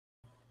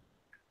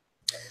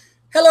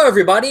Hello,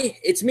 everybody.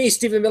 It's me,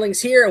 Stephen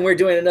Billings here, and we're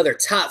doing another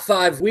Top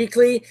 5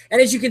 Weekly.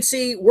 And as you can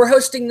see, we're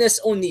hosting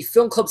this on the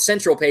Film Club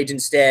Central page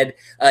instead.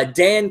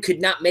 Dan could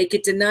not make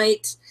it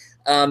tonight,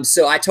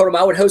 so I told him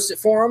I would host it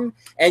for him.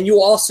 And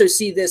you'll also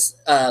see this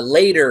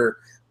later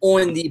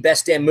on the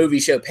Best Damn Movie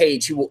Show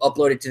page. He will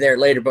upload it to there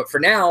later. But for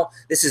now,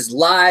 this is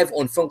live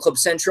on Film Club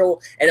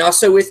Central. And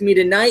also with me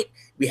tonight,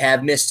 we have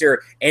Mr.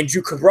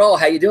 Andrew Cabral.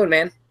 How you doing,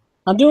 man?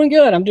 I'm doing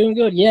good. I'm doing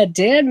good. Yeah,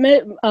 Dan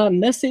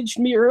messaged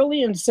me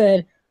early and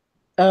said,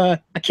 I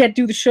can't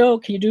do the show.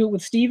 Can you do it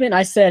with Steven?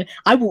 I said,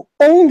 I will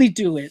only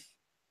do it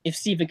if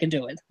Steven can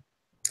do it.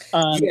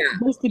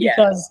 Mostly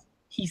because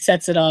he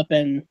sets it up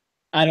and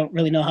I don't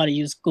really know how to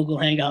use Google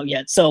Hangout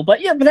yet. So,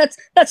 but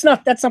that's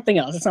something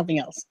else. It's something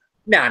else.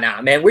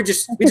 Nah, man. We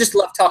just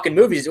love talking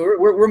movies.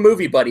 We're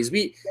movie buddies.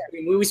 We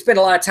spend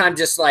a lot of time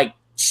just like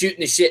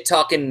shooting the shit,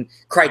 talking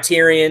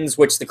Criterions,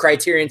 which the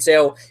Criterion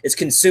sale is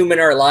consuming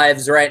our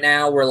lives right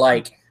now. We're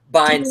like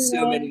buying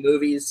so many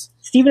movies.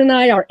 Steven and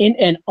I are in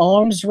an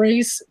arms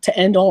race to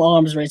end all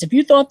arms race. If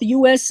you thought the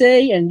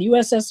USA and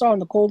USSR and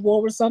the Cold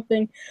War was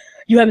something,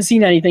 you haven't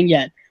seen anything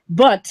yet.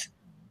 But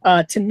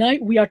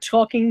tonight we are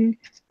talking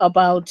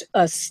about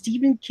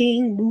Stephen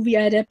King movie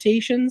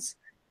adaptations,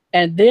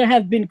 and there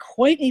have been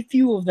quite a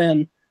few of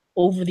them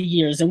over the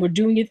years. And we're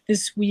doing it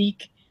this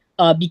week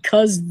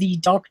because the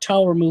Dark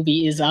Tower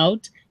movie is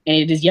out, and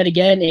it is yet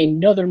again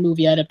another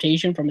movie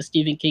adaptation from a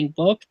Stephen King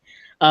book.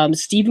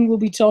 Steven will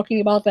be talking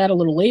about that a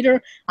little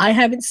later. I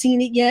haven't seen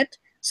it yet,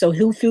 so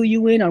he'll fill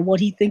you in on what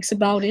he thinks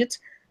about it.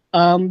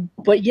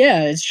 But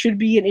yeah, it should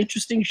be an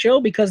interesting show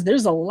because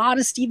there's a lot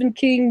of Stephen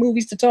King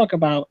movies to talk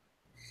about.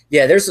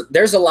 Yeah,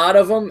 there's a lot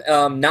of them.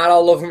 Not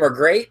all of them are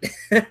great,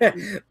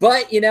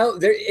 but you know,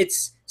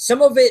 it's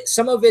some of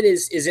it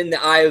is in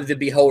the eye of the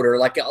beholder.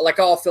 Like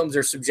all films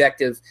are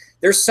subjective.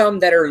 There's some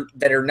that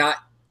are not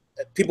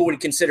people would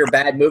consider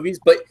bad movies,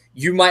 but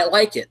you might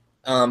like it.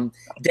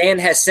 Dan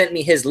has sent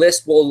me his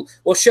list. We'll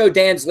show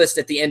Dan's list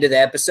at the end of the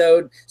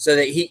episode so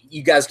that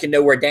you guys can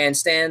know where Dan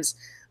stands.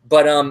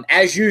 But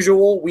as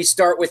usual, we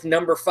start with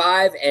number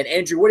 5. And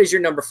Andrew, what is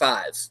your number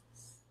 5?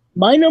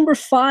 My number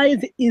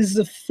 5 is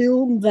a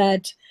film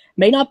that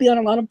may not be on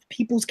a lot of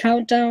people's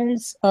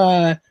countdowns,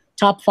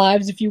 top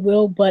 5s, if you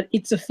will, but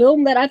it's a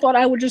film that I thought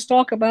I would just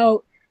talk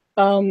about,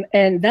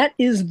 and that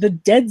is The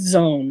Dead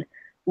Zone,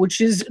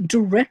 which is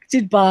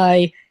directed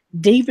by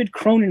David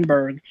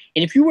Cronenberg.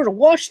 And if you were to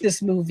watch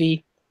this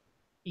movie,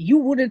 you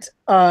wouldn't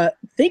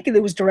think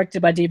it was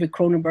directed by David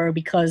Cronenberg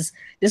because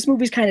this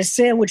movie's kind of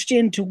sandwiched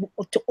into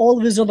all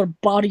of his other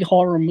body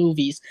horror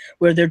movies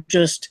where they're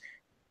just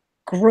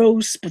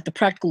gross, but the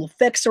practical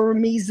effects are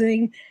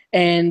amazing,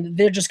 and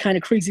they're just kind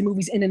of crazy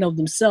movies in and of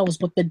themselves.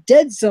 But The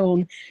Dead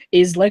Zone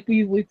is like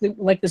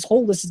this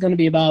whole list is going to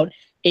be about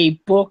a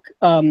book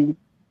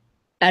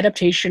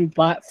adaptation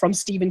from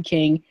Stephen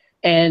King,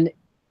 and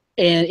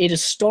it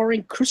is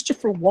starring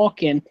Christopher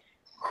Walken,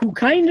 who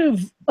kind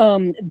of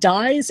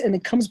dies and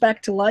then comes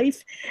back to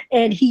life,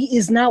 and he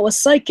is now a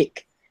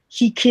psychic.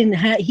 He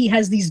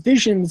has these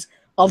visions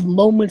of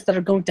moments that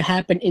are going to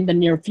happen in the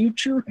near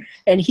future,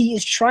 and he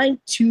is trying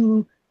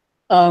to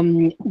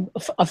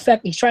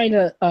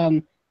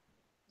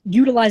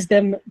utilize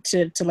them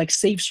to like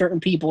save certain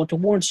people, to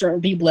warn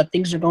certain people that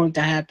things are going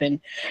to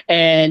happen.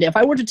 And if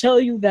I were to tell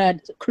you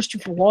that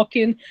Christopher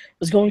Walken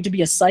was going to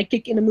be a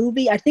psychic in a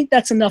movie, I think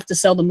that's enough to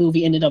sell the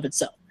movie in and of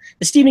itself.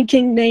 The Stephen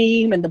King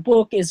name and the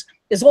book is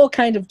all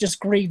kind of just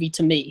gravy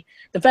to me.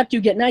 The fact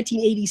you get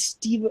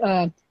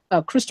 1980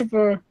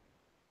 Christopher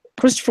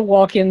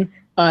Walken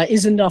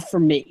is enough for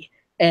me.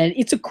 And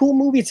it's a cool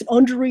movie. It's an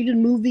underrated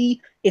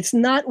movie. It's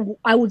not,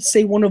 I would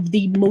say, one of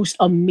the most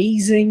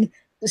amazing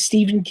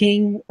Stephen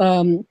King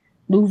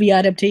movie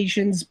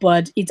adaptations,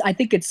 but I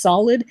think it's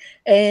solid,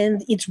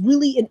 and it's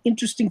really an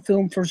interesting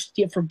film for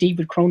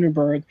David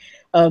Cronenberg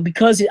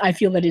because I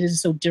feel that it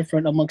is so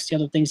different amongst the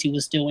other things he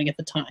was doing at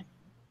the time.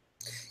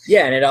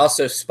 Yeah, and it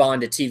also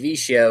spawned a TV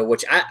show,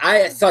 which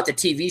I thought the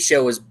TV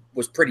show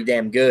was pretty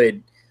damn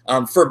good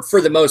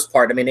for the most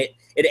part. I mean, it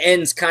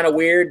ends kind of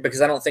weird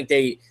because I don't think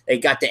they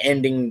got the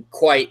ending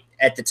quite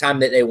at the time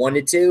that they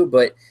wanted to,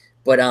 but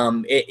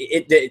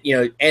you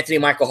know, Anthony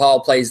Michael Hall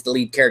plays the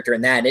lead character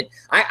in that.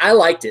 I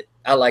liked it.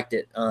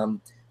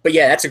 But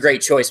yeah, that's a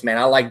great choice, man.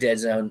 I like Dead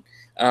Zone.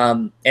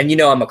 And you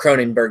know, I'm a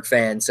Cronenberg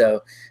fan,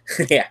 so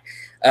yeah.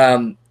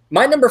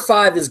 My number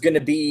 5 is going to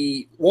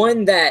be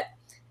one that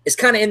is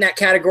kind of in that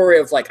category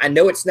of like, I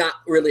know it's not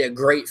really a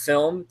great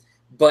film,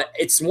 but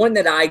it's one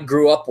that I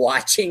grew up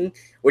watching,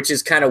 which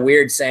is kind of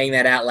weird saying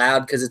that out loud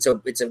because it's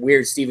a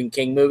weird Stephen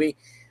King movie.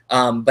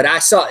 But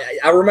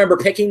I remember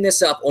picking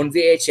this up on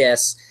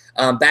VHS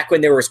back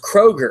when there was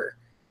Kroger,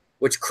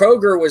 which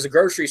Kroger was a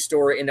grocery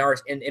store in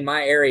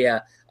my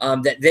area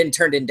that then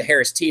turned into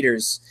Harris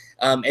Teeter's.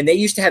 And they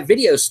used to have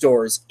video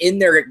stores in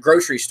their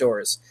grocery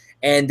stores,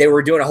 and they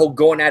were doing a whole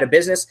going out of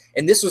business.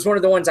 And this was one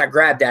of the ones I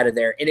grabbed out of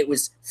there, and it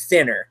was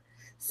Thinner,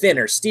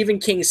 Stephen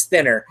King's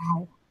Thinner.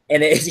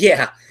 And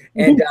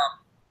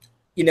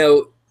you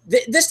know,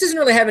 This doesn't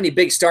really have any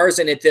big stars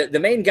in it. The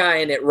main guy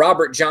in it,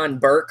 Robert John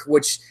Burke,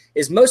 which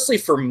is mostly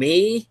for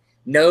me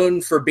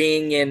known for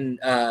being in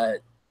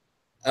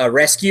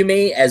Rescue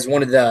Me as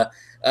one of the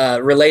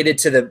related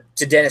to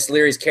Dennis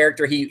Leary's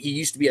character. He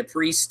used to be a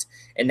priest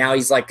and now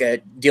he's like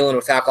dealing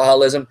with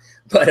alcoholism.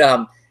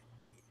 But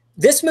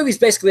this movie's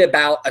basically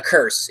about a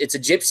curse. It's a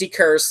gypsy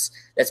curse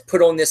that's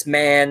put on this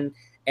man,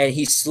 and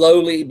he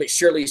slowly but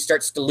surely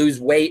starts to lose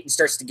weight and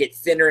starts to get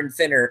thinner and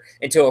thinner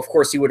until, of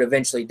course, he would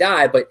eventually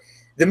die. But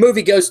the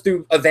movie goes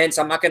through events.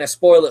 I'm not going to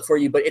spoil it for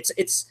you, but it's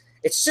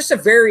just a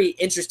very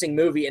interesting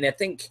movie, and I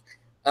think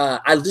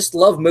I just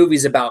love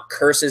movies about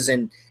curses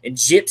and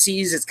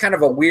gypsies. It's kind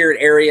of a weird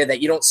area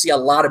that you don't see a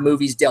lot of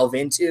movies delve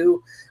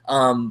into,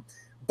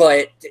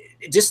 but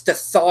just the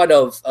thought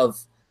of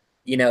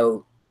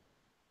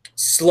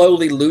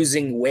slowly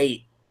losing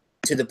weight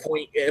to the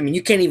point, I mean,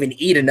 you can't even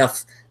eat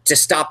enough to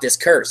stop this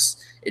curse.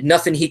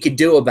 Nothing he could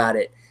do about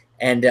it.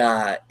 And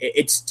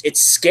it's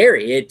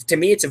scary. To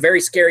me, it's a very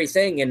scary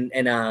thing.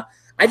 And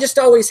I just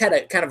always had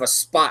a kind of a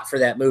spot for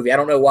that movie. I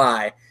don't know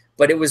why,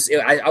 but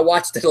I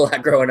watched it a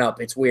lot growing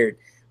up. It's weird.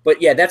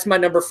 But yeah, that's my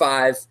number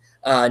 5.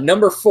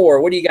 Number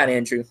 4, what do you got,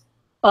 Andrew?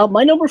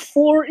 My number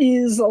 4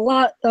 is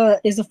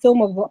a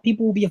film of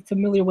people will be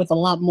familiar with a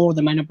lot more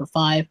than my number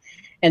 5,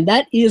 and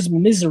that is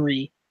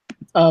Misery.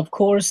 Of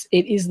course,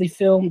 it is the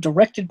film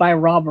directed by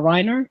Rob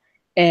Reiner,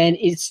 and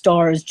it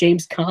stars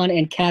James Caan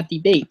and Kathy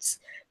Bates.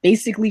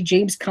 Basically,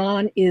 James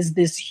Caan is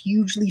this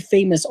hugely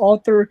famous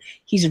author.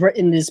 He's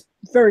written this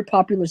very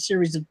popular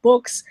series of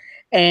books,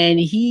 and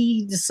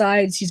he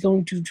decides he's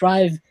going to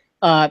drive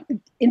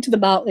into the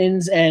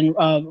mountains and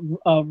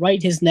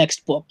write his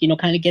next book,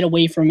 kind of get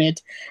away from it.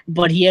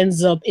 But he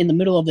ends up in the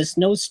middle of a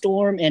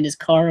snowstorm and his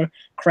car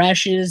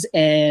crashes,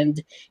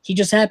 and he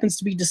just happens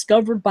to be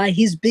discovered by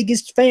his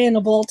biggest fan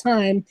of all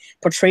time,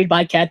 portrayed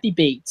by Kathy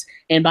Bates.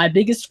 And by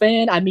biggest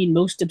fan, I mean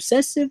most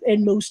obsessive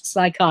and most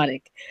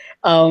psychotic.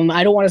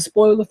 I don't want to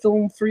spoil the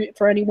film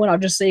for anyone. I'll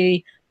just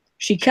say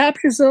she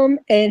captures him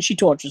and she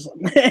tortures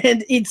him.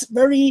 And it's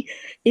very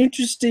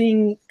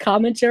interesting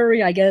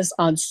commentary, I guess,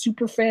 on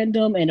super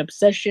fandom and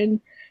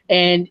obsession.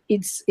 And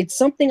it's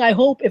something I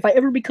hope if I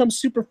ever become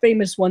super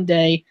famous one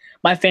day,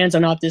 my fans are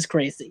not this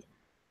crazy.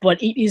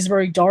 But it is a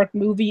very dark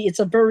movie. It's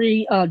a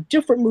very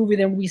different movie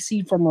than we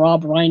see from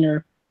Rob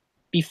Reiner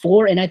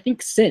before, and I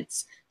think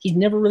since. He's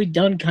never really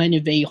done kind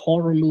of a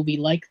horror movie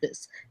like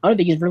this. I don't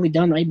think he's really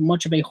done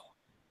much of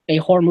a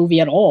horror movie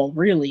at all,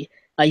 really.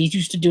 He's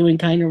used to doing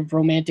kind of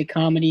romantic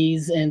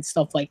comedies and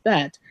stuff like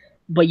that.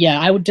 But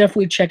yeah, I would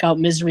definitely check out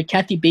Misery.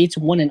 Kathy Bates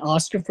won an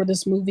Oscar for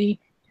this movie.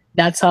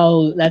 That's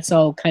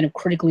how kind of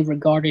critically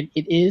regarded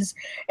it is.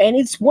 And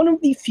it's one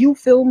of the few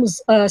films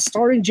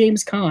starring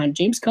James Caan.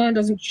 James Caan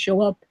doesn't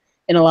show up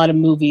in a lot of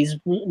movies,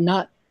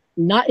 not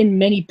in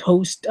many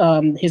post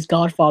his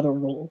Godfather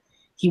role.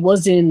 He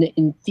was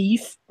in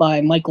Thief by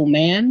Michael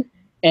Mann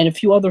and a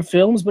few other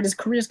films, but his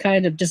career's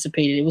kind of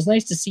dissipated. It was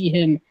nice to see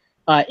him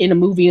in a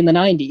movie in the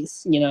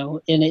 90s,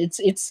 and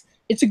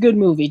it's a good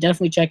movie.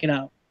 Definitely check it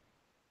out.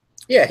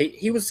 Yeah,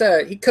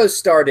 he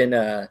co-starred in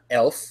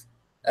Elf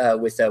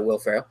with Will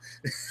Ferrell.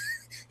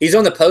 He's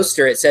on the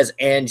poster. It says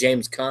 "and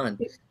James Caan."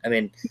 I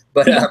mean,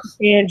 but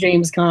and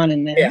James Caan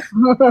in there. Yeah.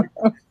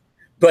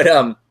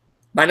 But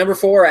my number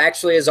 4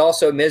 actually is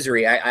also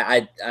Misery.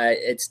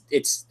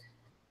 It's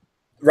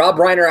Rob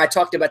Reiner. I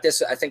talked about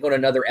this, I think, on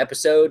another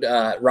episode.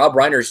 Rob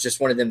Reiner is just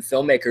one of them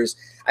filmmakers.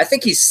 I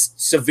think he's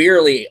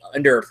severely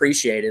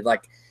underappreciated.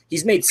 Like,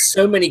 he's made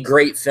so many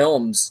great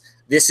films.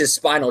 This is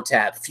Spinal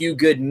Tap, Few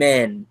Good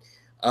Men,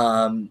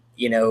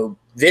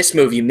 this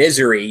movie,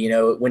 Misery,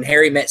 When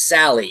Harry Met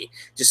Sally,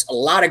 just a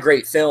lot of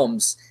great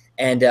films.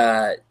 And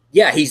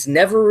yeah, he's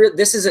never.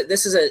 This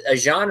is a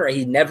genre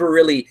he never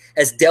really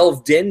has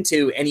delved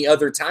into any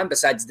other time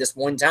besides this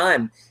one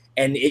time,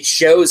 and it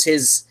shows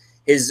his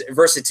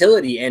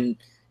versatility and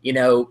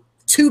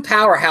 2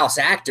 powerhouse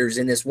actors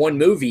in this one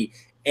movie.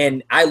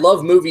 And I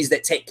love movies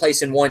that take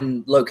place in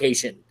one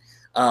location,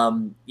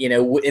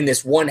 in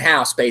this one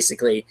house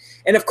basically.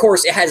 And of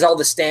course, it has all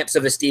the stamps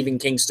of a Stephen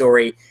King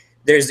story.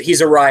 He's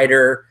a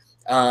writer.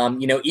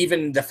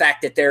 Even the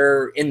fact that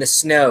they're in the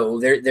snow,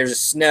 there's a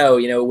snow,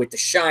 with The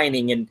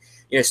Shining, and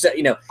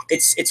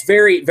it's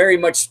very, very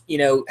much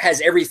has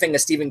everything a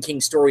Stephen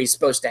King story is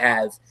supposed to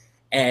have,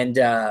 and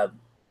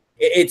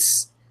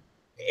it's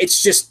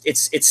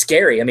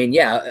scary. I mean,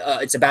 yeah,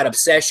 it's about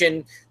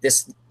obsession.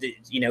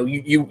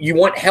 You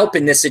want help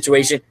in this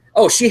situation.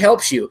 Oh, she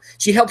helps you.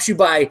 She helps you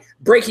by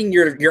breaking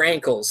your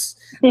ankles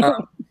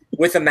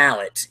with a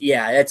mallet.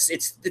 Yeah, it's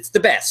the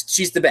best.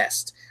 She's the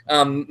best.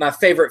 My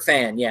favorite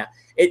fan. Yeah.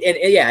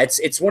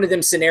 It's one of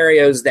them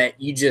scenarios that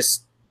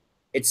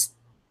it's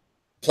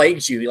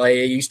plagues you. Like,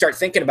 you start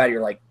thinking about it,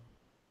 you're like,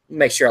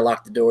 make sure I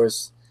lock the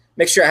doors.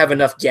 Make sure I have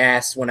enough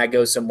gas when I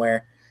go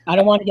somewhere. I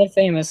don't want to get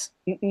famous.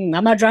 I'm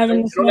not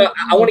driving this.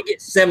 I want to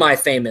get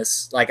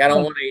semi-famous. Like, I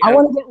don't want to. I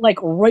want to get like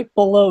right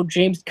below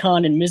James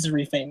Caan and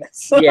Misery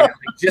famous. Yeah, like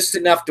just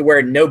enough to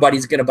where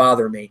nobody's gonna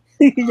bother me.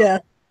 Yeah.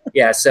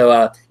 Yeah,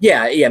 so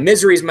yeah,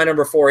 Misery is my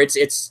number 4.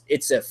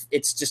 It's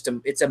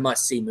a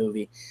must see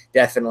movie,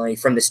 definitely,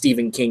 from the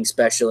Stephen King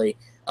especially.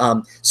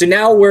 So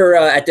now we're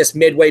at this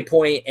midway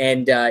point,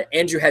 and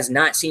Andrew has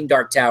not seen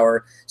Dark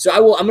Tower, so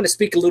I'm going to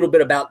speak a little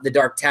bit about the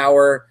Dark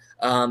Tower.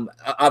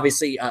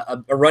 Obviously,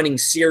 a running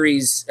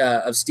series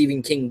of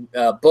Stephen King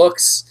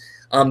books.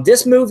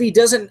 This movie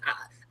doesn't.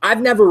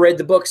 I've never read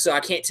the book, so I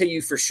can't tell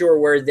you for sure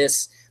what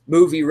this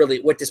movie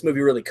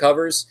really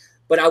covers.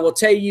 But I will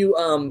tell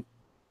you.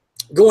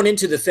 Going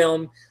into the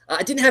film,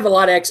 I didn't have a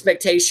lot of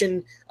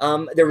expectation.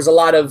 There was a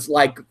lot of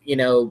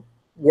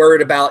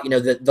word about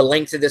the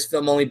length of this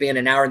film only being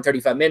an hour and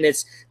 35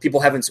 minutes. People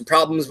having some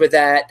problems with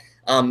that,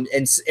 and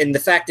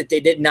the fact that they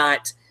did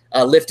not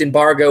lift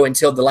embargo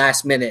until the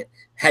last minute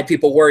had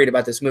people worried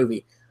about this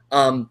movie.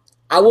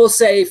 I will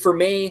say for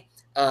me,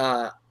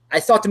 I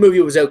thought the movie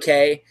was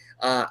okay.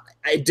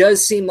 It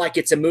does seem like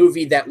it's a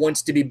movie that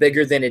wants to be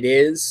bigger than it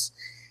is.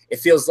 It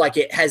feels like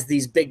it has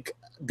these big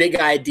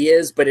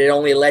ideas, but it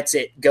only lets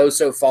it go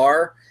so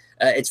far.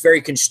 It's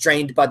very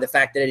constrained by the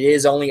fact that it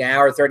is only an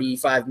hour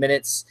 35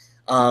 minutes.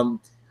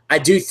 I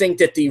do think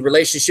that the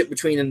relationship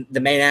between the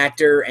main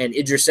actor and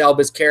Idris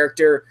Elba's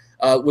character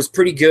was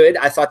pretty good.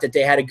 I thought that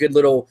they had a good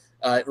little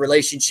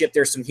relationship.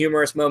 There's some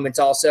humorous moments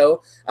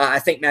also. I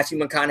think Matthew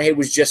McConaughey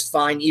was just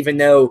fine, even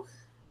though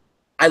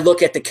I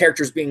look at the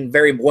characters being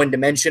very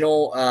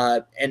one-dimensional,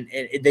 and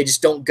they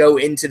just don't go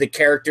into the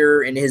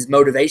character and his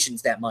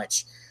motivations that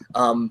much.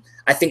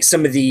 I think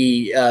some of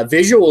the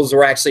visuals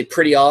were actually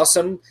pretty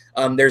awesome.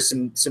 There's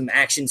some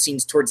action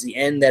scenes towards the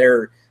end that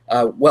are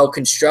well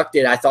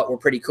constructed. I thought were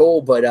pretty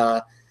cool,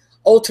 but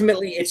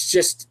ultimately it's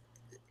just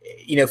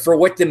for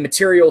what the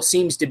material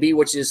seems to be,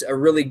 which is a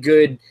really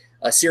good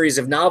series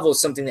of novels,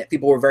 something that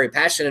people were very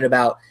passionate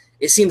about.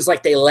 It seems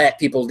like they let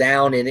people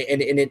down, and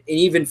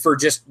even for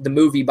just the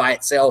movie by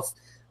itself,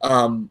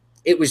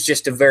 it was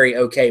just a very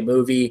okay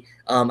movie.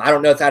 I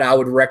don't know that I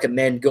would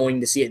recommend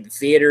going to see it in the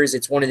theaters.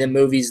 It's one of the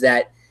movies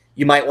that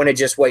you might want to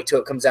just wait till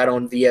it comes out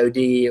on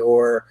VOD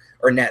or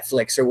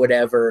Netflix or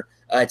whatever.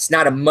 It's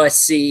not a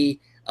must see,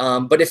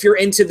 but if you're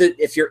into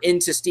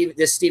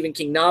this Stephen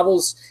King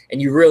novels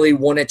and you really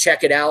want to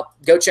check it out,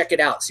 go check it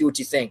out. See what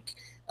you think.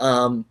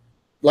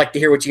 Like to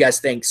hear what you guys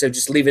think, so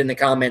just leave it in the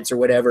comments or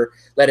whatever.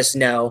 Let us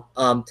know.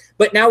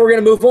 But now we're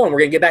going to move on. We're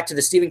going to get back to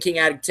the Stephen King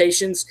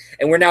adaptations,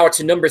 and we're now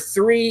to number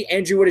 3.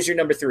 Andrew, what is your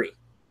number 3?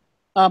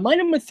 My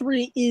number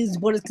 3 is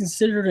what is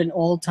considered an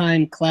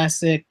all-time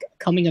classic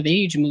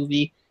coming-of-age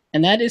movie,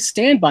 and that is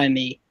Stand By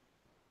Me.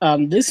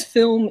 This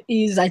film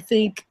is, I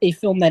think, a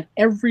film that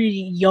every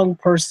young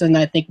person,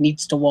 I think,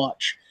 needs to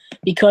watch,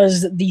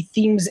 because the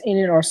themes in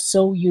it are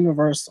so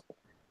universal.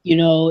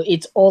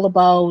 It's all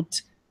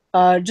about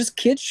just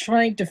kids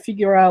trying to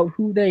figure out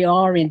who they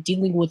are and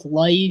dealing with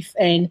life,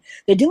 and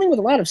they're dealing with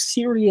a lot of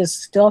serious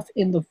stuff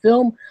in the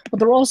film, but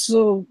they're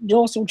also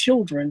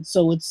children,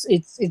 so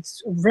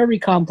it's very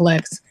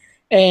complex,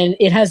 and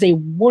it has a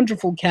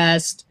wonderful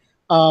cast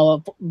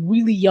of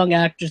really young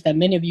actors that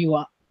many of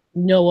you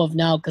know of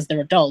now because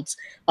they're adults.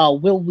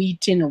 Will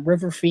Wheaton,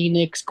 River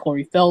Phoenix,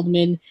 Corey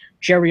Feldman,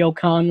 Jerry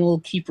O'Connell,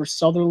 Kiefer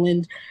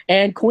Sutherland,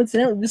 and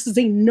coincidentally, this is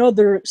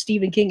another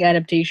Stephen King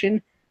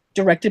adaptation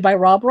directed by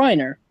Rob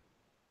Reiner.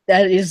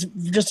 That is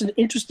just an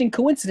interesting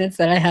coincidence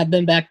that I have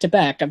them back to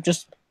back. I'm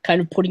just kind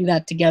of putting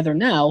that together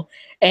now,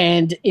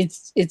 and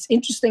it's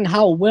interesting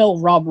how well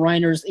Rob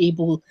Reiner is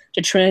able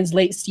to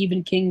translate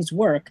Stephen King's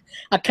work.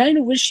 I kind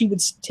of wish he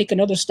would take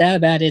another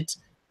stab at it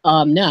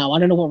now. I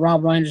don't know what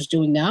Rob Reiner's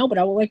doing now, but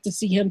I would like to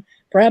see him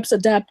perhaps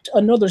adapt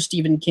another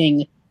Stephen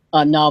King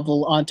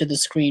novel onto the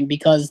screen,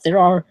 because there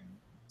are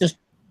just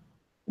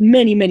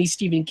many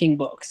Stephen King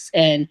books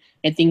and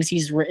things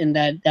he's written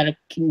that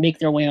can make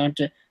their way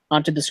onto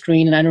the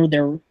screen. And I know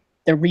they're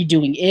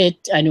redoing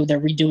it. I know they're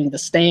redoing The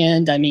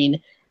Stand. I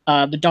mean,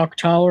 The Dark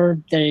Tower,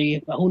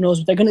 who knows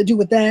what they're going to do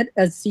with that.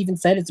 As Steven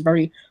said, it's a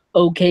very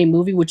okay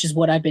movie, which is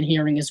what I've been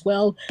hearing as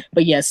well.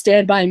 But yeah,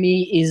 Stand By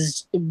Me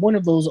is one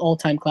of those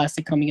all-time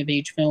classic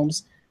coming-of-age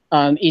films.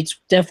 It's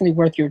definitely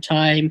worth your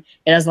time.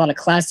 It has a lot of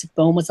classic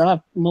moments, a lot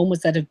of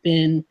moments that have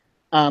been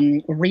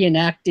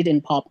reenacted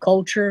in pop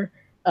culture,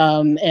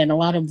 and a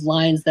lot of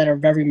lines that are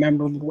very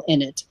memorable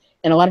in it,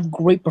 and a lot of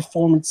great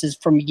performances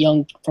from a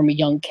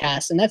young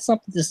cast. And that's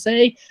something to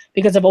say,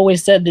 because I've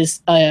always said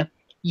this: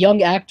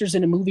 young actors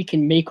in a movie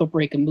can make or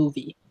break a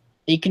movie.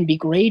 They can be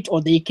great or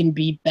they can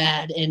be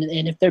bad, and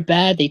if they're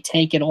bad, they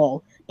tank it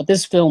all. But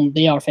this film,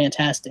 they are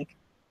fantastic.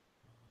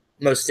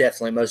 Most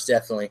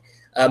definitely.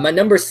 My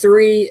number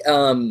 3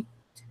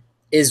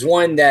 is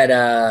one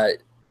that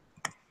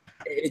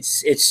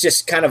it's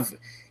just kind of,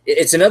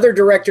 it's another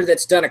director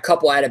that's done a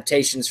couple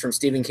adaptations from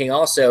Stephen King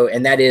also,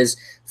 and that is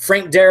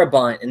Frank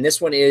Darabont, and this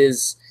one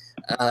is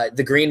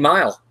The Green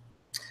Mile.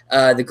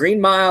 The Green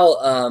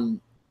Mile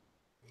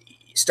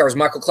stars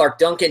Michael Clark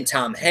Duncan,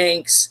 Tom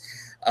Hanks.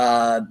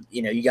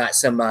 You got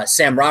some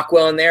Sam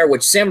Rockwell in there,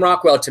 which Sam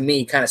Rockwell to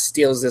me kind of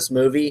steals this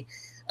movie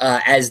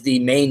as the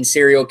main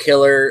serial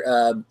killer.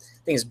 I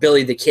think it's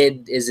Billy the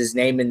Kid is his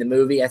name in the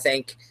movie, I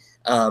think.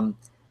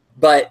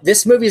 But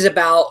this movie is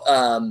about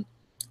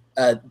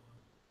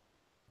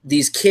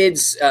these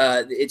kids.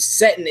 It's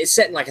set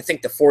in like I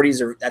think the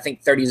 40s or I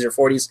think 30s or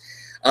 40s,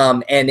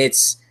 and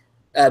it's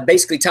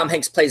basically Tom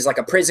Hanks plays like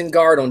a prison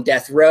guard on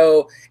death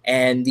row,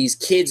 and these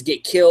kids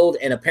get killed,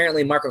 and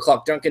apparently Michael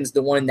Clarke Duncan's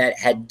the one that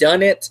had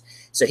done it,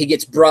 so he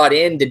gets brought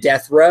into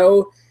death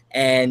row,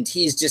 and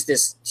he's just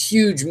this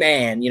huge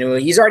man. You know,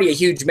 he's already a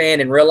huge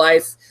man in real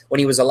life when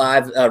he was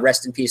alive.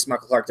 Rest in peace,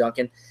 Michael Clarke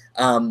Duncan.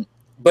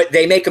 But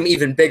they make him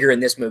even bigger in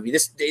this movie.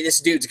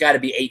 This dude's got to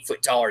be 8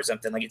 foot tall or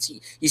something. Like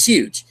he's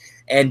huge,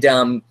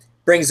 and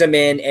brings him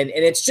in, and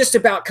it's just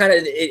about kind of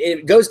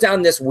it goes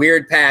down this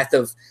weird path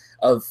of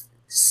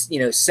you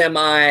know,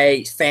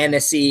 semi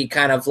fantasy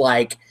kind of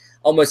like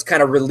almost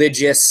kind of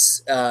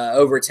religious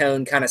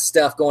overtone kind of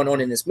stuff going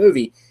on in this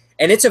movie.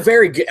 And it's a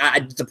very good.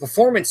 The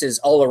performances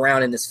all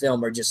around in this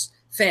film are just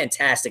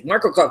fantastic.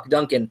 Michael Clarke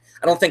Duncan,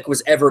 I don't think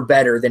was ever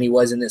better than he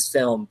was in this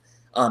film.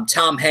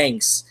 Tom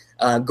Hanks.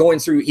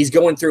 He's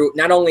going through,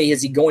 not only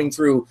is he going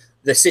through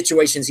the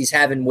situations he's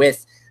having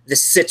with the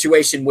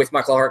situation with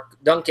Michael Clarke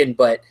Duncan,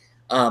 but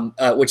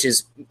which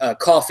is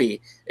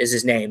Coffee is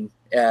his name,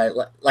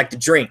 like the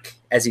drink,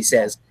 as he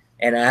says.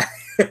 And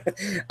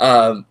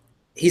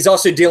he's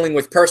also dealing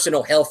with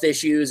personal health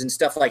issues and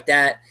stuff like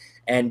that.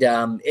 And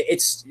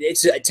it's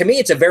to me,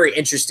 it's a very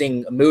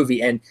interesting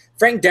movie. And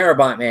Frank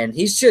Darabont, man,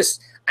 he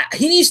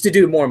needs to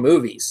do more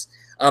movies.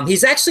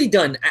 He's actually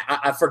done.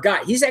 I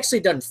forgot. He's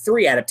actually done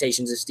 3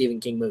 adaptations of Stephen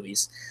King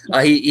movies.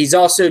 He's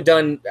also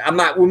done.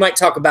 We might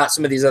talk about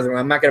some of these other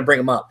ones. I'm not going to bring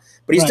them up,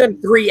 but he's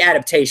done 3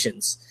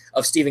 adaptations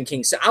of Stephen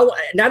King. So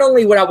not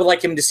only would I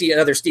like him to see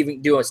another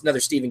Stephen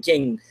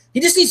King, he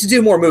just needs to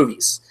do more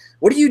movies.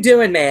 What are you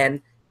doing,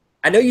 man?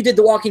 I know you did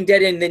The Walking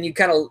Dead, and then you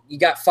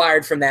got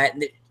fired from that.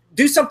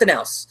 Do something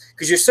else,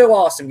 because you're so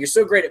awesome. You're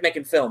so great at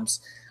making films.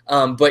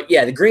 But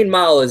yeah, The Green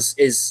Mile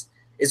is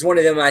one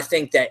of them. I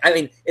think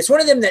it's one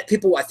of them that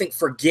people I think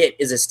forget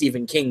is a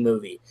Stephen King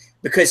movie,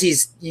 because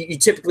you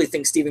typically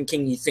think Stephen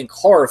King, you think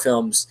horror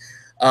films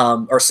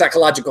or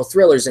psychological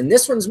thrillers, and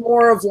this one's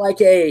more of like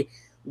a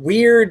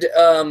weird.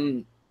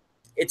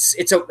 It's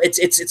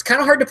kind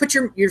of hard to put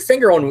your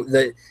finger on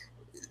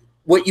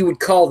what you would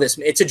call this.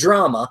 It's a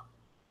drama,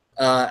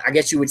 I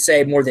guess you would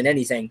say, more than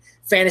anything,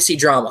 fantasy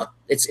drama.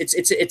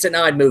 It's an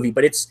odd movie,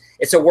 but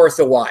it's a worth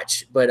a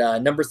watch.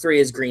 But number 3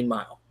 is Green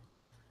Mile.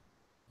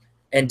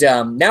 And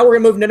now we're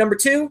going to move into number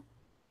 2.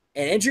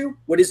 And Andrew,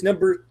 what is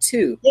number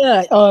 2?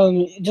 Yeah,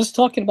 just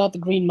talking about The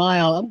Green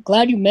Mile, I'm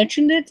glad you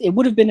mentioned it. It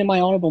would have been in my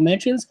honorable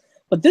mentions,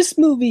 but this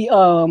movie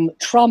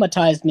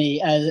traumatized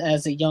me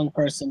as a young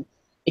person.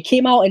 It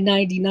came out in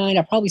 '99.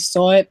 I probably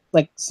saw it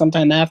like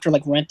sometime after,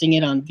 like renting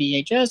it on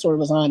VHS, or it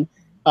was on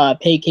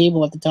pay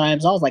cable at the time.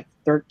 So I was like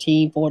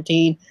 13,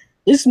 14.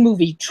 This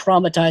movie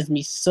traumatized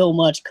me so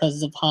much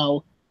because of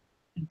how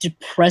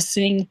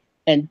depressing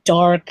and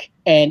dark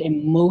and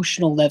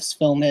emotional this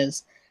film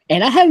is.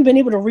 And I haven't been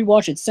able to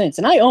rewatch it since,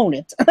 and I own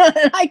it.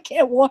 I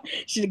can't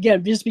watch it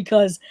again just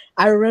because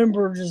I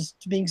remember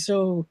just being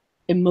so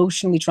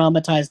emotionally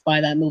traumatized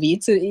by that movie.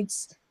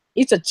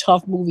 It's a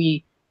tough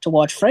movie to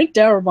watch. Frank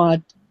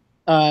Darabont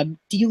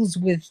deals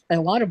with a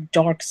lot of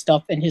dark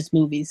stuff in his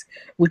movies,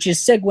 which is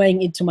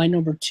segueing into my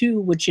number 2,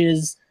 which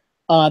is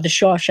The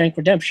Shawshank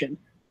Redemption,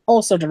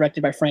 also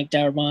directed by Frank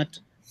Darabont.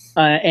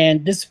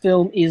 And this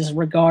film is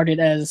regarded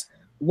as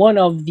one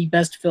of the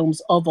best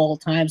films of all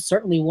time,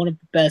 certainly one of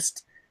the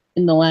best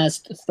in the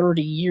last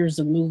 30 years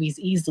of movies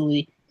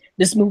easily.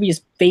 This movie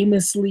is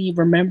famously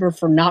remembered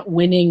for not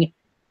winning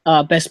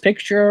Best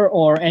Picture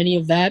or any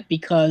of that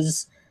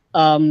because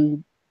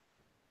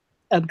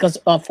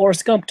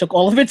Forrest Gump took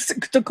all of its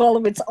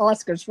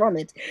Oscars from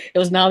it. It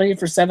was nominated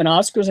for 7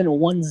 Oscars and it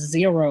won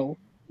 0,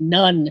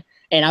 none.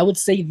 And I would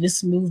say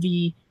this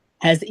movie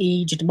has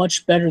aged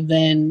much better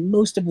than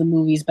most of the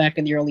movies back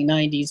in the early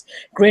 90s.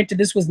 Granted,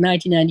 this was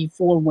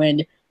 1994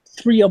 when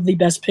 3 of the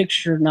Best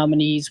Picture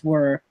nominees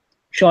were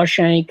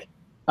Shawshank,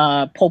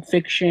 Pulp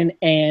Fiction,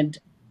 and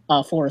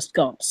Forrest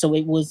Gump. So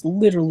it was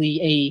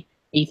literally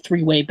a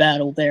 3-way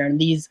battle there. And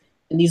these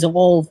are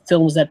all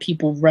films that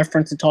people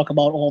reference and talk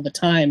about all the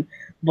time.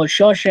 But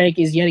Shawshank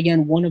is yet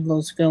again one of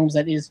those films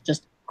that is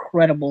just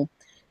incredible.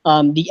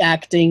 The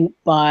acting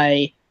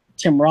by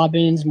Tim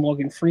Robbins,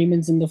 Morgan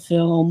Freeman's in the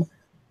film,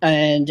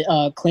 and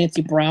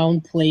Clancy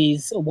Brown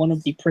plays one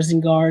of the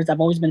prison guards. I've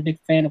always been a big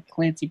fan of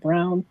Clancy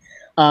Brown.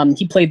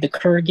 He played the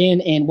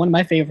Kurgan in one of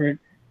my favorite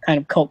kind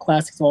of cult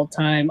classics of all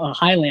time,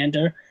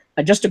 Highlander.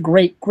 Just a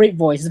great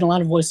voice. There's a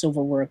lot of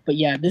voiceover work. But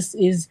yeah, this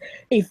is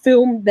a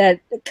film that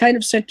kind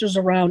of centers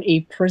around a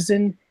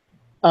prison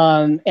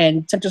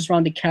and centers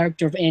around the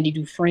character of Andy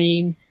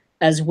Dufresne,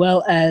 as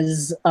well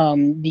as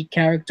the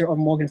character of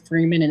Morgan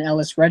Freeman and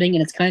Ellis Redding.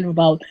 And it's kind of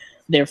about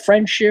their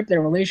friendship,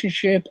 their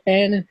relationship,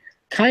 and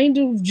kind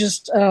of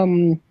just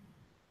kind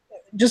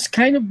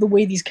of the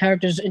way these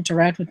characters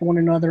interact with one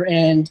another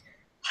and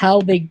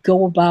how they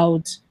go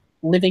about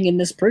living in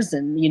this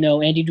prison. You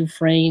know, Andy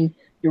Dufresne,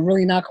 you're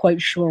really not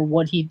quite sure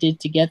what he did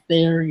to get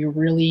there. You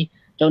really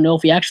don't know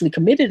if he actually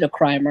committed a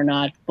crime or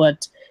not,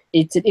 but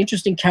it's an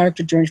interesting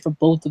character journey for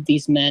both of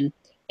these men.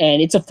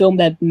 And it's a film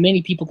that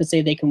many people could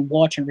say they can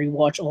watch and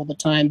rewatch all the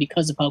time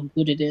because of how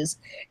good it is.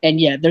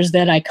 And yeah, there's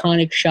that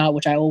iconic shot,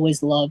 which I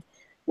always love,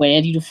 when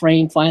Andy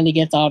Dufresne finally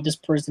gets out of this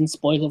prison,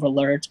 spoiler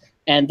alert,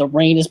 and the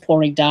rain is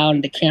pouring down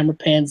and the camera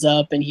pans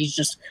up and he's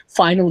just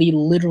finally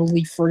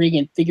literally free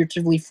and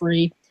figuratively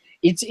free.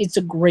 It's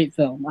a great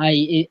film.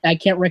 I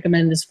can't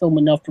recommend this film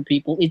enough for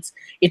people.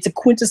 It's a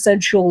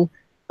quintessential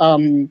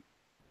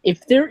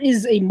if there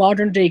is a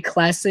modern day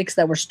classics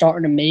that we're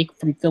starting to make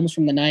from films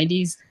from the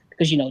 90s,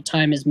 because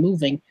time is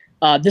moving,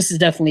 this is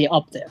definitely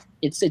up there.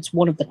 It's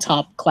one of the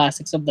top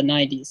classics of the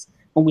 90s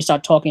when we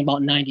start talking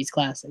about 90s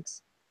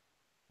classics.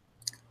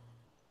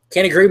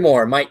 Can't agree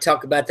more. Might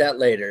talk about that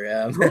later.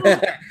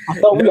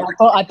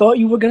 I thought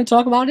you were going to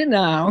talk about it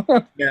now.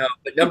 No,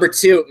 but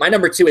my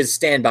number two is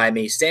Stand By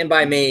Me. Stand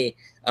By Me,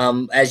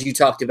 as you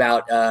talked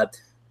about,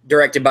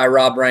 directed by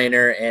Rob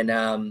Reiner,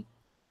 and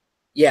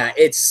yeah,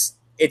 it's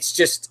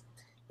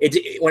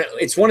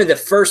one of the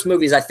first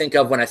movies I think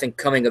of when I think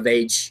coming of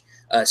age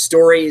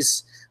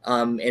stories.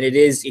 And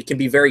it can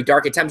be very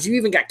dark at times. You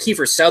even got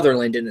Kiefer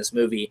Sutherland in this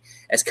movie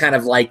as kind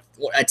of like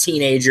a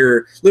teenager,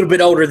 a little bit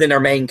older than our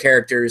main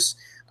characters.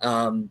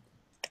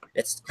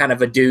 It's kind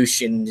of a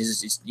douche, and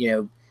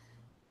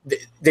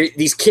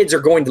these kids are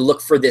going to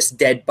look for this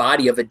dead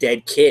body of a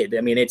dead kid.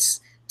 I mean, it's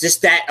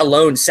just that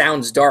alone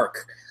sounds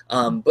dark.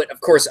 But of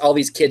course, all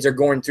these kids are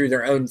going through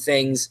their own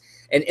things,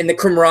 and the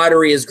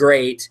camaraderie is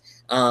great.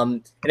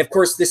 And of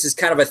course, this is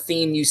kind of a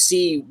theme you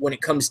see when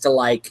it comes to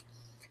like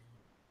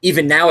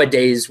even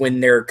nowadays when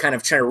they're kind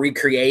of trying to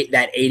recreate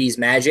that 80s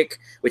magic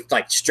with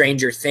like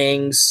Stranger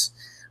Things.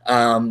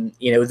 How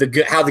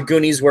the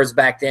Goonies was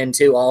back then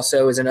too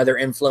also is another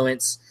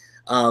influence.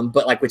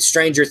 But like with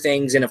Stranger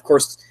Things, and of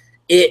course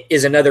It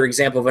is another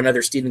example of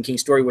another Stephen King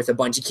story with a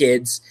bunch of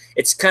kids.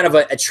 It's kind of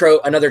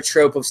another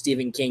trope of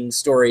Stephen King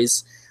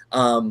stories.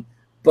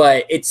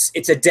 But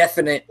it's a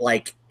definite,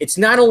 like, it's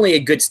not only a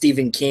good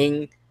Stephen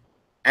King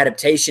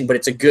adaptation, but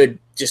it's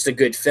just a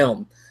good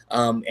film.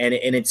 And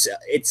it's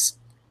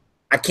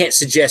I can't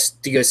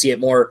suggest to go see it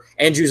more.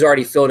 Andrew's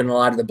already filled in a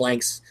lot of the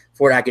blanks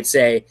for what I could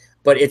say,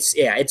 but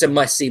it's a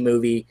must-see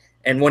movie.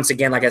 And once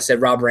again, like I said,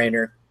 Rob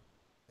Reiner,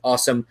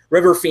 awesome.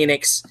 River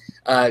Phoenix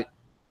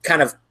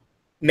kind of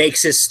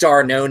makes his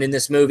star known in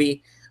this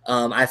movie.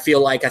 I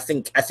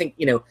think I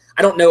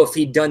don't know if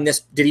he'd done this.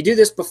 Did he do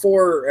this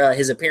before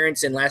his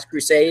appearance in Last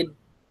Crusade?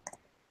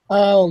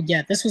 Oh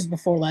yeah, this was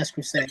before Last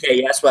Crusade. Okay,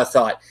 yeah, that's what I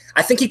thought.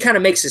 I think he kind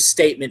of makes a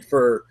statement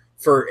for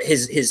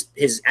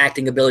his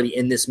acting ability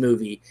in this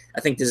movie. I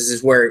think this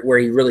is where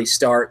he really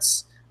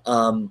starts.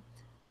 And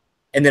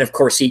then of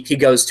course he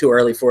goes too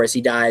early for us.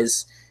 He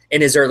dies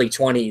in his early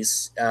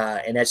 20s,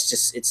 and it's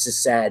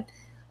just sad.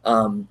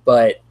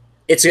 But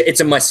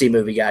it's a must-see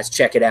movie, guys.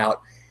 Check it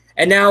out.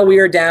 And now we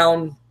are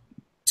down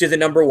to the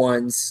number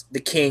ones, the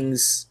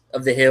kings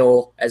of the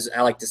hill, as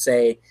I like to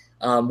say.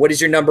 What is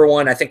your number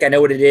one? I think I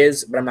know what it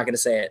is, but I'm not going to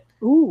say it.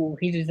 Ooh,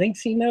 he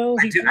thinks he knows.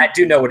 I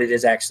do know what it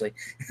is, actually.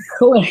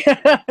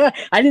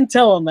 I didn't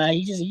tell him that.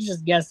 He's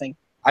just guessing.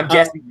 I'm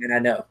guessing, and I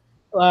know.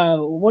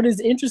 What is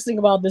interesting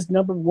about this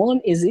number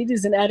one is it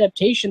is an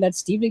adaptation that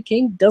Stephen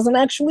King doesn't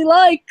actually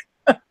like.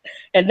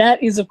 And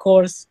that is, of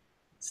course,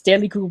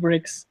 Stanley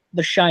Kubrick's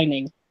The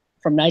Shining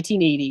from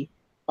 1980,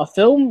 a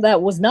film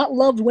that was not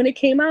loved when it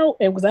came out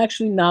and was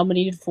actually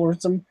nominated for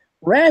some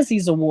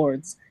Razzies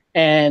Awards.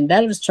 And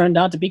that has turned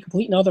out to be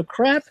complete and utter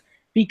crap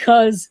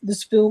because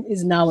this film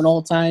is now an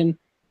all-time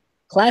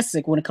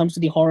classic when it comes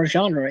to the horror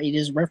genre. It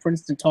is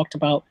referenced and talked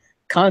about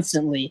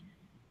constantly.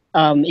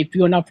 If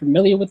you're not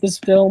familiar with this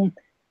film,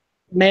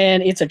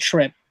 man, it's a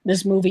trip.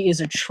 This movie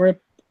is a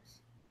trip.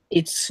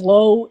 It's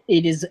slow.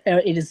 It is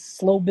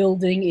slow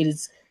building. It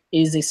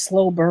is a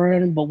slow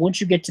burn. But once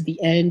you get to the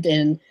end,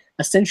 and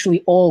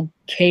essentially all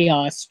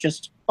chaos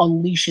just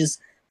unleashes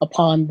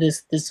upon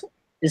this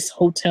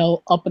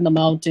hotel up in the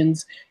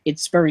mountains.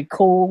 It's very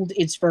cold.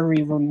 It's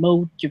very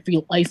remote. You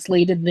feel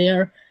isolated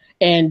there.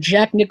 And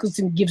Jack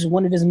Nicholson gives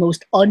one of his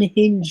most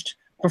unhinged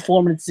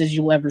performances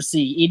you'll ever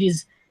see. It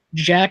is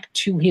Jack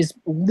to his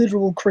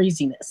literal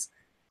craziness.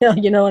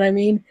 You know what I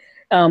mean?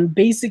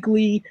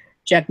 Basically,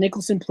 Jack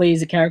Nicholson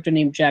plays a character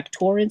named Jack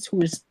Torrance,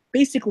 who is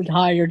basically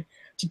hired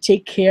to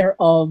take care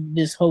of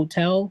this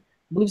hotel.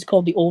 I believe it's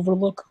called the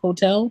Overlook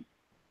Hotel.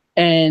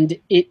 And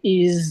it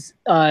is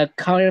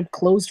kind of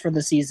closed for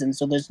the season,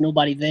 so there's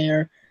nobody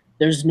there.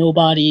 There's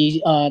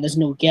nobody. There's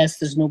no guests.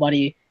 There's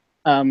nobody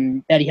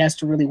that he has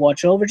to really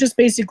watch over. Just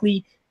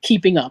basically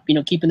keeping up,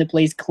 keeping the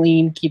place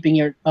clean, keeping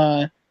your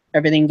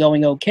everything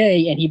going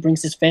okay. And he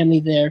brings his family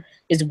there.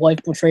 His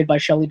wife, portrayed by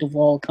Shelley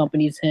Duvall,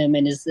 accompanies him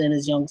and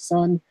his young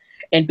son.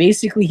 And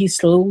basically, he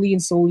slowly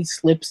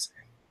slips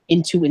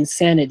into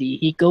insanity.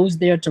 He goes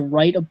there to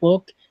write a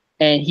book,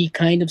 and he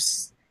kind of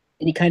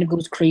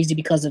goes crazy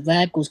because of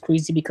that, goes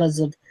crazy because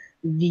of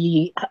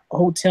the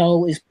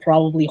hotel is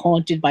probably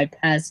haunted by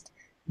past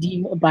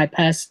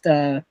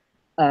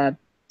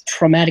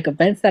traumatic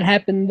events that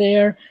happened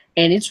there.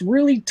 And it's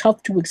really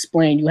tough to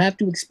explain. You have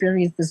to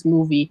experience this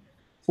movie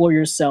for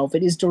yourself.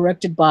 It is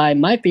directed by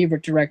my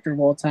favorite director of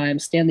all time,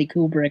 Stanley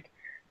Kubrick.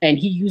 and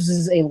he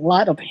uses a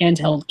lot of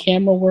handheld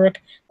camera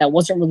work that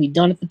wasn't really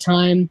done at the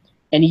time,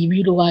 and he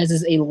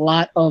utilizes a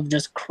lot of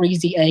just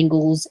crazy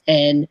angles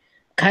and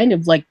kind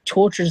of like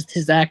tortures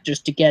his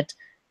actors to get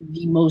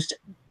the most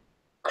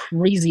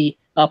crazy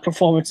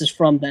performances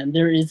from them.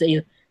 There is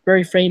a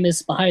very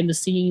famous behind the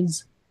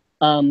scenes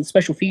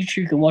special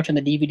feature you can watch on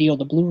the DVD or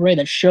the Blu-ray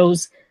that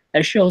shows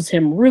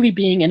him really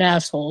being an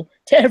asshole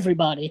to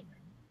everybody.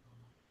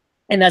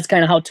 And that's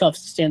kind of how tough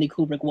Stanley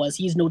Kubrick was.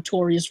 He's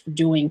notorious for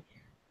doing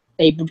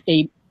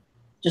a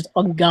just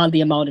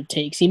ungodly amount of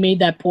takes. He made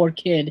that poor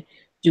kid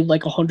do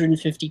like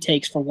 150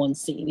 takes for one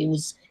scene.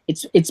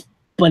 It's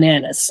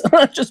bananas,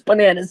 just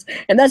bananas.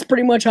 And that's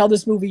pretty much how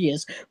this movie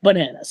is,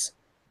 bananas.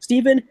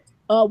 Steven,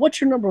 what's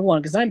your number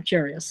one? Because I'm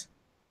curious.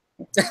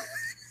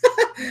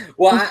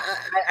 Well,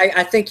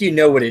 I think you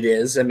know what it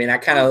is. I mean, I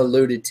kind of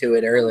alluded to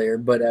it earlier,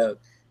 but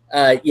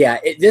yeah,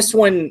 this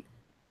one,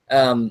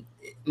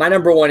 my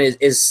number one is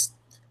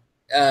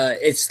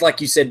it's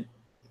like you said,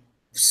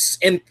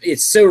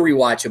 it's so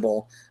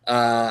rewatchable.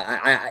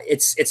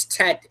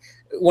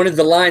 One of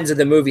the lines of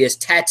the movie is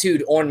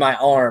tattooed on my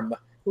arm,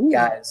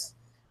 guys.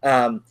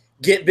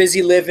 Get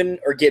busy living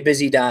or get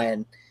busy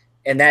dying,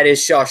 and that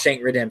is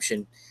Shawshank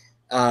Redemption.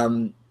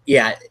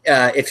 Yeah,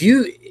 if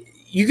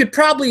you could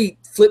probably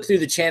flip through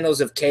the channels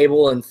of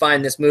cable and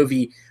find this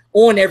movie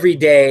on every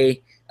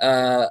day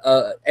of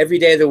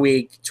the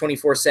week,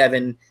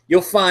 24/7.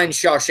 You'll find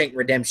Shawshank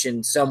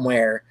Redemption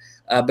somewhere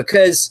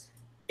because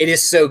it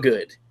is so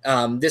good.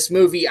 This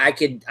movie, I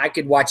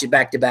could watch it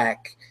back to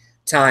back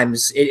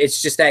times.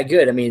 It's just that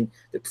good. I mean,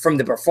 from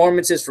the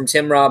performances from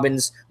Tim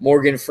Robbins,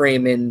 Morgan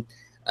Freeman,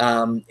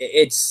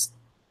 it's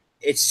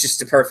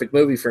just a perfect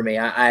movie for me.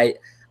 I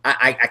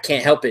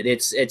can't help it.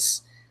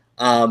 It's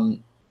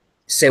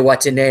say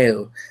what to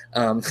know,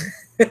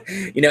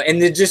 you know,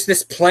 and just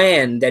this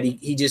plan that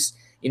he just,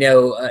 you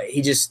know,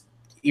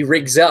 he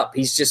rigs up.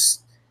 He's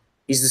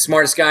the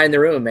smartest guy in the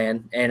room,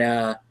 man,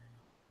 and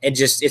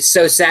it's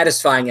so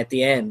satisfying at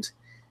the end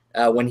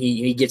when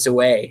he gets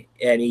away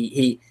and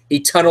he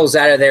tunnels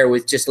out of there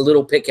with just a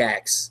little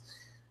pickaxe.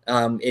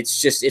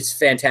 It's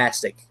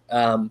fantastic.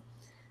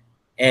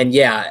 And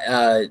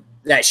yeah,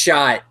 that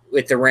shot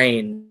with the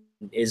rain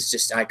is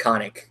just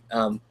iconic.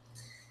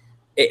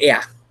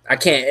 Yeah, I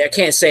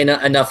can't say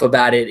enough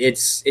about it.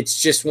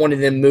 It's just one of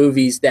them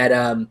movies that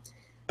I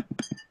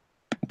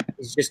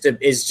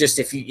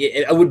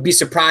would be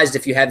surprised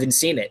if you haven't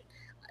seen it.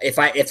 If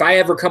I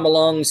ever come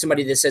along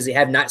somebody that says they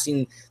have not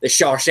seen the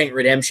Shawshank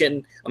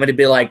Redemption, I'm going to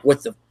be like,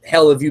 what the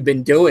hell have you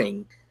been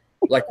doing,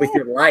 like, with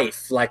your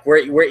life? Like, where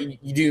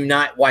you do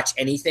not watch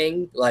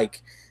anything?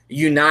 Like,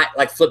 you not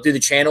like flip through the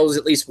channels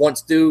at least once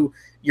through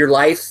your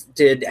life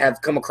to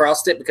have come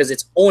across it, because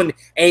it's on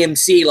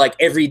AMC like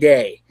every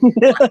day.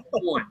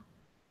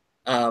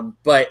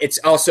 But it's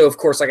also, of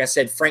course, like I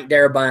said, Frank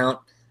Darabont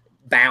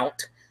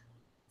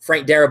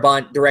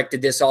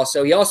directed this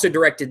also. He also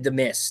directed The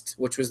Mist,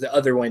 which was the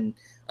other one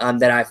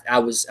that I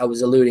was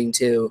alluding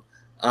to,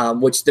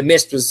 which The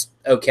Mist was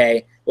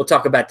okay. We'll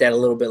talk about that a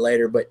little bit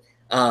later. But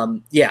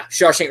yeah,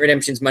 Shawshank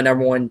Redemption's my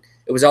number one.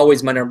 It was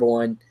always my number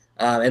one,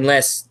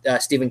 unless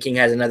Stephen King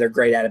has another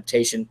great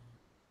adaptation.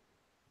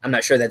 I'm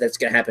not sure that that's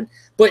going to happen.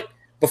 But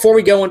before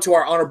we go into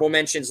our honorable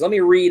mentions, let me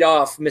read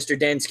off Mr.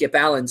 Dan Skip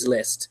Allen's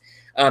list.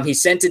 He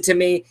sent it to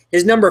me.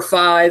 His number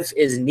 5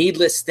 is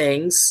Needless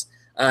Things.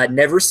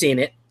 Never seen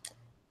it.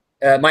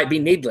 Might be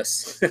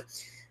needless.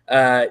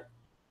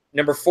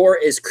 Number 4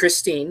 is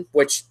Christine,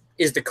 which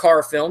is the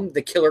car film,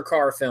 the killer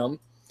car film.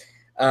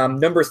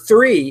 Number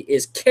 3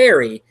 is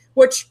Carrie,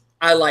 which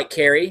I like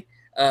Carrie.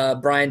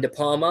 Brian De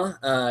Palma.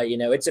 You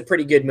know, it's a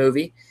pretty good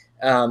movie.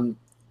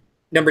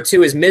 Number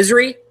 2 is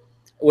Misery,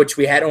 which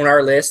we had on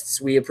our lists.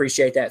 We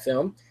appreciate that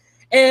film.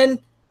 And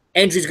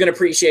Andrew's going to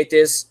appreciate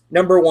this.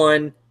 Number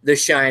 1, The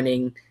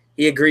Shining.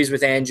 He agrees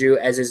with Andrew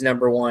as his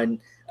number 1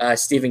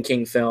 Stephen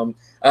King film.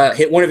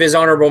 One of his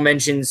honorable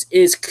mentions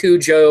is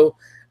Cujo,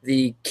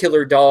 the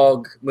killer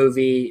dog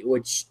movie,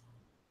 which,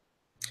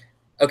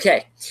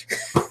 okay.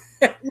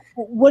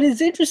 What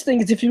is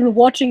interesting is if you've been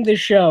watching this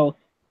show,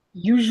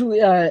 usually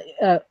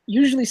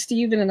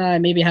Steven and I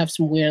maybe have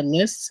some weird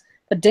lists,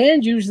 but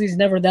Dan usually is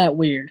never that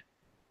weird.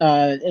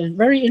 A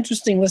very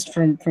interesting list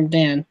from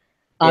Dan.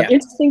 Yeah.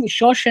 Interesting that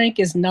Shawshank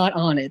is not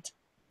on it.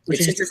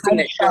 It's interesting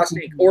that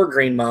Shawshank or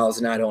Green Mile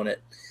is not on it,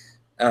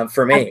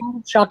 for me.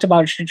 I'm shocked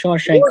about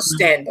Shawshank. Or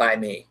Stand By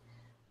Me.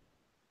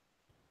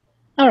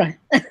 All right.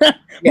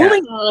 Yeah.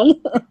 Moving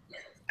on.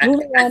 I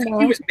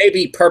think he was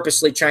maybe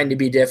purposely trying to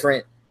be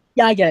different.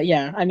 Yeah, I get it.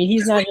 Yeah. I mean,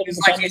 he's not.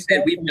 Like you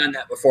said, we've done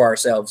that before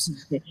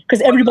ourselves. Because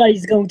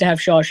everybody's going to have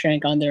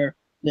Shawshank on their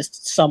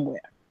list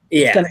somewhere.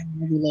 Yeah. It's going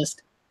to be a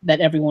list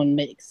that everyone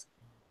makes.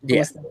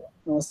 Yeah.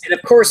 And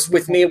of course,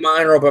 with me, my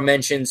honorable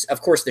mentions,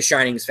 of course, The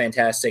Shining is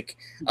fantastic.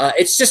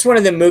 It's just one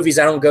of the movies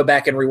I don't go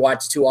back and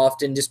rewatch too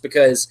often, just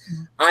because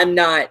I'm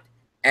not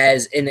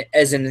as an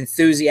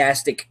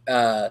enthusiastic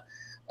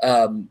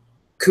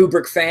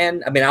Kubrick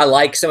fan. I mean, I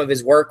like some of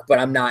his work, but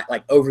I'm not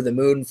like over the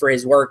moon for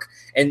his work.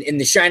 And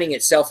The Shining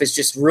itself is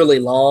just really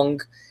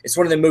long. It's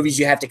one of the movies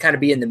you have to kind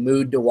of be in the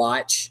mood to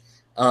watch.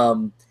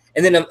 And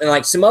then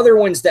like some other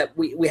ones that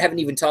we haven't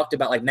even talked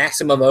about, like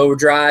Maximum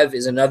Overdrive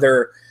is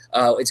another.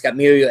 It's got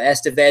Emilio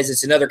Estevez.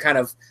 It's another kind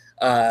of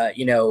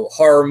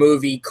horror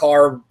movie,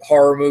 car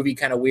horror movie,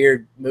 kind of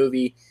weird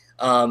movie.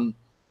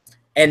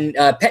 And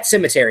Pet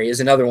Sematary is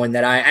another one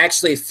that I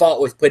actually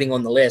fought with putting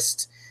on the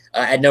list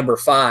at number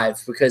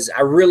 5 because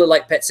I really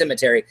like Pet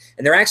Sematary,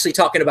 and they're actually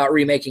talking about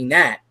remaking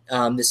that.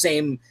 The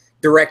same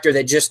director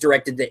that just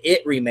directed the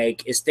It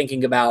remake is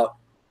thinking about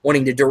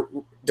wanting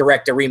to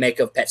direct a remake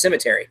of Pet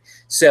Sematary.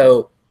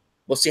 So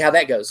we'll see how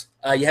that goes.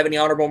 You have any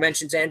honorable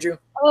mentions, Andrew?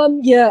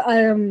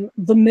 Yeah,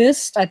 The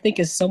Mist, I think,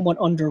 is somewhat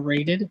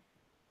underrated.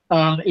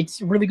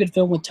 It's a really good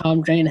film with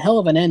Tom Jane. Hell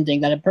of an ending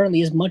that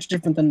apparently is much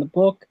different than the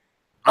book.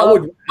 I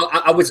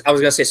was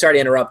gonna say, sorry to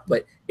interrupt,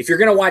 but if you're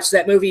gonna watch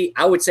that movie,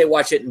 I would say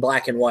watch it in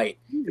black and white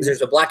because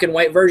there's a black and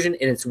white version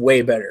and it's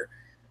way better.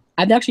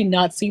 I've actually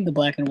not seen the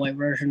black and white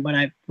version, but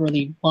I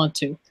really want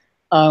to.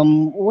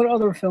 What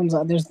other films?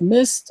 There's The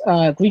Mist,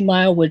 Green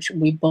Mile, which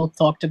we both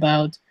talked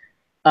about.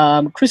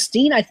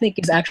 Christine, I think,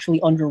 is actually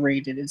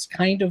underrated. It's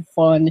kind of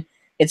fun.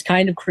 It's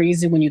kind of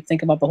crazy when you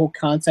think about the whole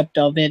concept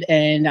of it,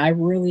 and I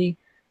really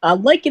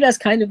like it as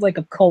kind of like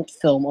a cult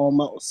film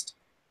almost.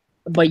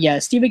 But yeah,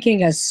 Stephen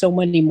King has so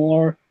many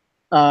more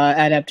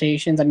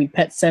adaptations. I mean,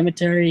 Pet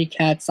Sematary,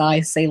 Cat's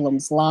Eye,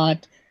 Salem's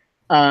Lot,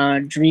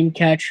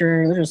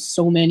 Dreamcatcher. There's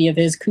so many of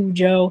his.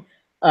 Cujo.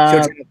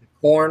 Children of the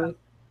Corn.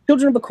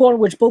 Children of the Corn,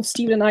 which both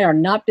Steven and I are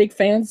not big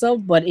fans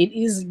of, but it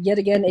is yet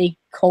again a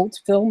cult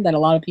film that a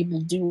lot of people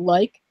do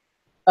like.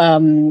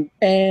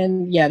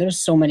 And yeah, there's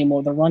so many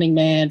more. The Running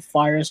Man,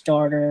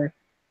 Firestarter.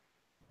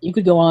 You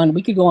could go on.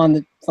 We could go on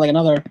for like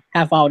another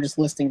half hour just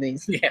listing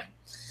these. Yeah.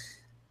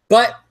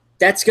 But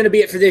that's going to be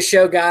it for this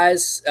show,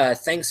 guys.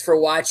 Thanks for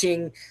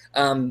watching.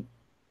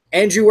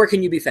 Andrew, where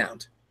can you be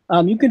found?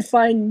 You can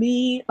find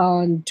me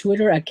on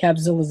Twitter at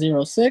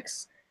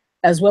Capzilla06,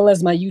 as well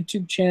as my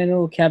YouTube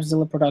channel,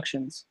 Capzilla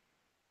Productions.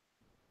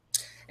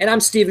 And I'm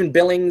Stephen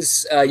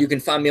Billings. You can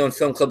find me on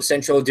Film Club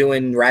Central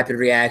doing rapid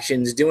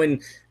reactions,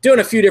 doing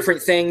a few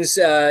different things.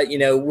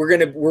 We're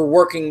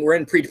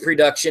in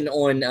pre-production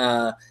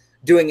on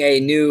doing a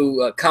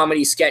new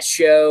comedy sketch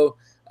show.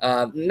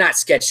 Not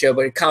sketch show,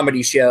 but a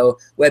comedy show,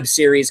 web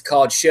series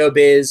called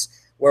Showbiz,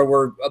 where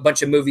we're a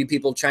bunch of movie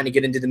people trying to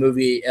get into the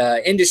movie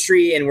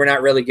industry, and we're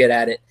not really good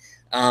at it.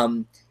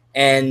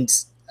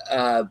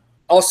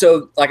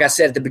 Also, like I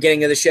said at the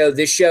beginning of the show,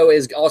 this show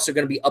is also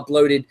going to be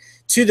uploaded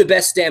to the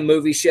Best Damn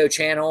Movie Show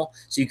channel,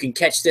 so you can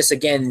catch this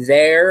again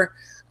there.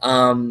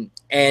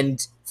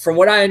 And from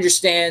what I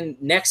understand,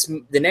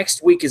 the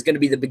next week is going to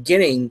be the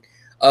beginning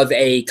of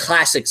a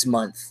classics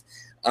month,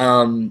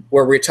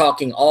 where we're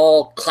talking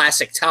all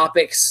classic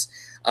topics.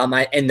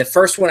 And the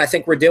first one I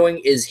think we're doing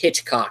is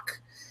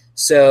Hitchcock.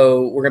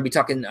 So we're going to be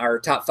talking our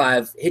top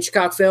 5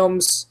 Hitchcock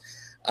films.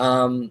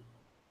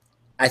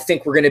 I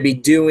think we're going to be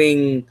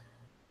doing...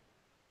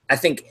 I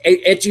think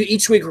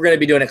each week we're going to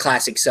be doing a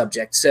classic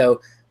subject.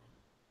 So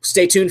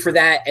stay tuned for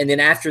that. And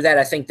then after that,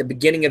 I think the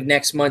beginning of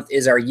next month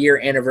is our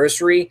year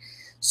anniversary.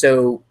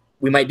 So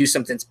we might do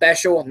something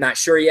special. I'm not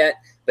sure yet,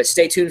 but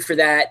stay tuned for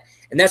that.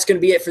 And that's going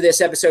to be it for this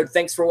episode.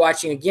 Thanks for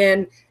watching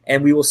again,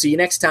 and we will see you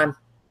next time.